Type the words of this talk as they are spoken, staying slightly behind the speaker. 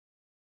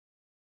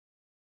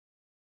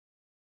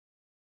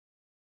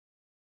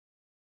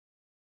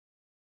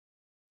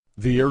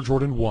The Air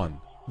Jordan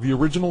 1, the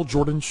original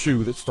Jordan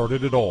shoe that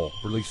started it all,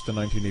 released in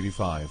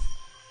 1985.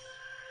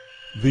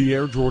 The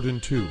Air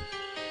Jordan 2.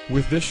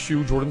 With this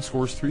shoe, Jordan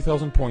scores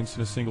 3,000 points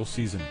in a single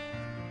season.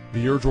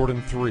 The Air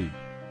Jordan 3,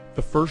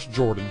 the first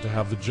Jordan to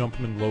have the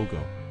Jumpman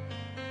logo.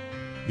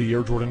 The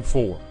Air Jordan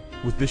 4.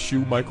 With this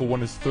shoe, Michael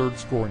won his third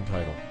scoring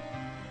title.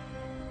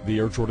 The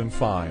Air Jordan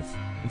 5,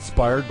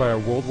 inspired by a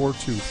World War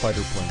II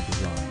fighter plane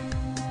design.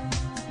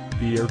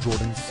 The Air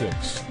Jordan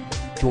 6.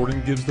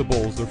 Jordan gives the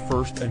Bulls their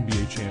first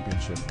NBA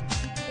championship.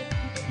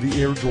 The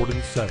Air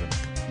Jordan 7,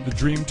 the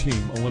Dream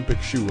Team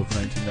Olympic shoe of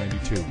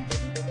 1992.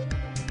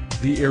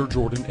 The Air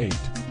Jordan 8,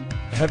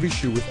 a heavy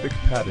shoe with thick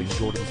padding,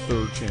 Jordan's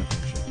third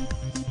championship.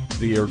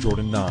 The Air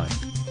Jordan 9,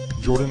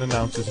 Jordan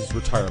announces his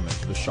retirement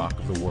to the shock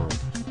of the world.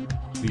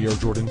 The Air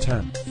Jordan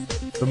 10,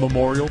 the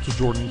memorial to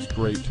Jordan's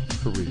great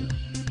career.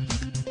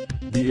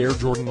 The Air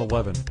Jordan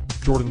 11,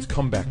 Jordan's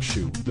comeback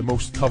shoe, the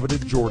most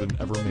coveted Jordan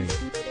ever made.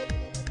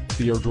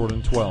 The Air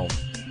Jordan 12,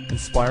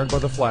 inspired by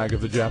the flag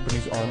of the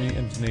Japanese Army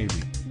and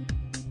Navy.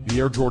 The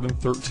Air Jordan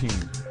 13,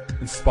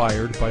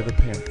 inspired by the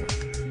Panther.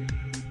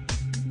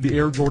 The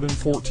Air Jordan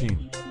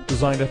 14,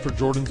 designed after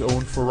Jordan's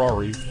own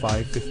Ferrari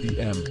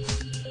 550M.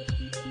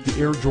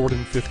 The Air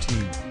Jordan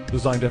 15,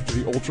 designed after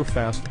the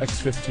ultra-fast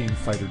X-15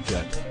 fighter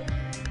jet.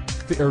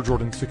 The Air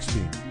Jordan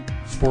 16,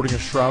 sporting a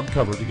shroud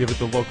cover to give it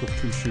the look of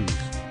two shoes.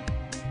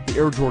 The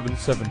Air Jordan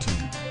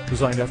 17,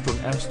 designed after an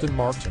Aston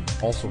Martin,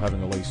 also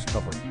having a lace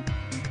cover.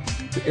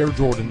 The Air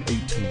Jordan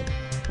 18,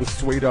 with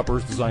suede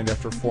uppers designed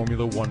after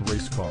Formula One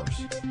race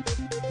cars.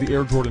 The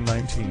Air Jordan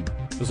 19,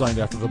 designed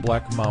after the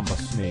Black Mamba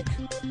snake.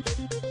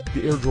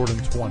 The Air Jordan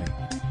 20,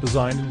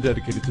 designed and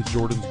dedicated to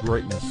Jordan's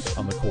greatness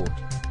on the court.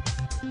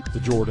 The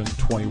Jordan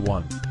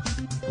 21,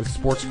 with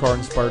sports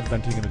car-inspired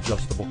venting and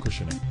adjustable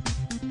cushioning.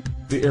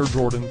 The Air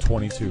Jordan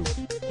 22,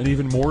 an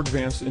even more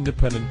advanced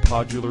independent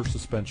podular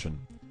suspension.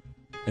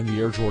 And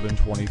the Air Jordan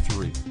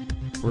 23,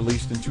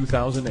 released in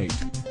 2008,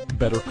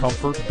 better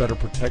comfort, better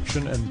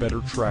protection, and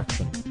better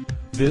traction.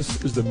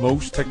 This is the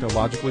most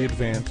technologically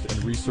advanced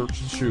and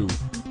researched shoe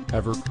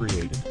ever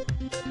created.